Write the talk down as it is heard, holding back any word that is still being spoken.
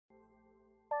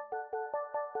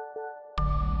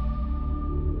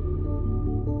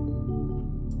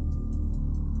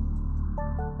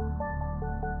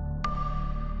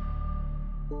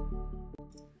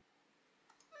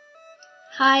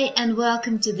Hi and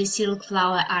welcome to the Silk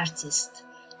Flower Artist.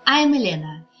 I am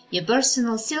Elena, your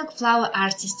personal silk flower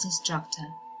artist instructor.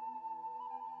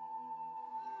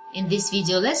 In this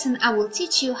video lesson, I will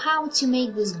teach you how to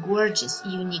make these gorgeous,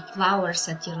 unique flowers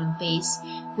at your own pace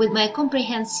with my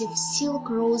comprehensive Silk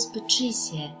Rose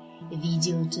Patricia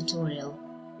video tutorial.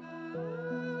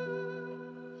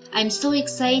 I'm so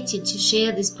excited to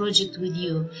share this project with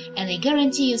you, and I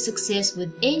guarantee you success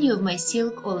with any of my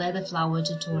silk or leather flower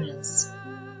tutorials.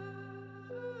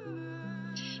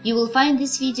 You will find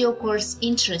this video course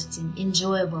interesting,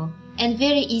 enjoyable, and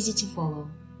very easy to follow.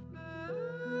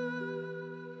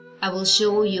 I will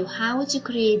show you how to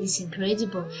create this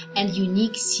incredible and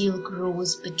unique Silk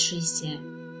Rose Patricia.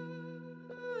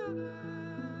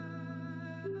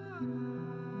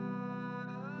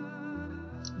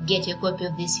 Get your copy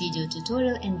of this video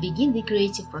tutorial and begin the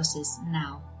creative process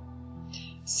now.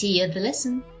 See you at the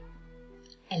lesson.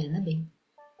 Elena Bain.